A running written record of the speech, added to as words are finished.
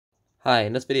Hi,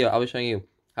 in this video I'll be showing you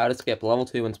how to skip level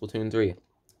 2 in Splatoon 3,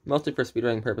 mostly for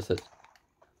speedrunning purposes.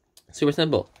 Super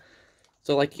simple.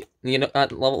 So like, you know,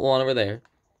 at level 1 over there,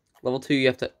 level 2 you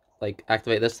have to like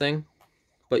activate this thing,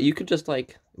 but you could just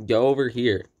like go over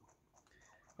here.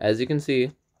 As you can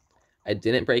see, I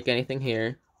didn't break anything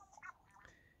here,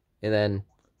 and then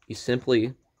you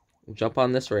simply jump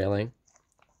on this railing,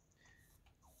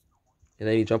 and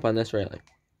then you jump on this railing.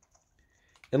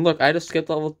 And look, I just skipped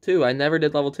level 2. I never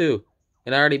did level 2.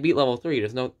 And I already beat level 3.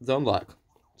 There's no zone block.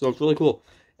 So it's really cool.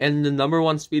 And the #1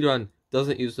 speedrun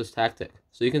doesn't use this tactic.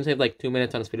 So you can save like 2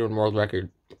 minutes on a speedrun world record.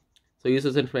 So use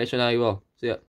this information how you will. See ya.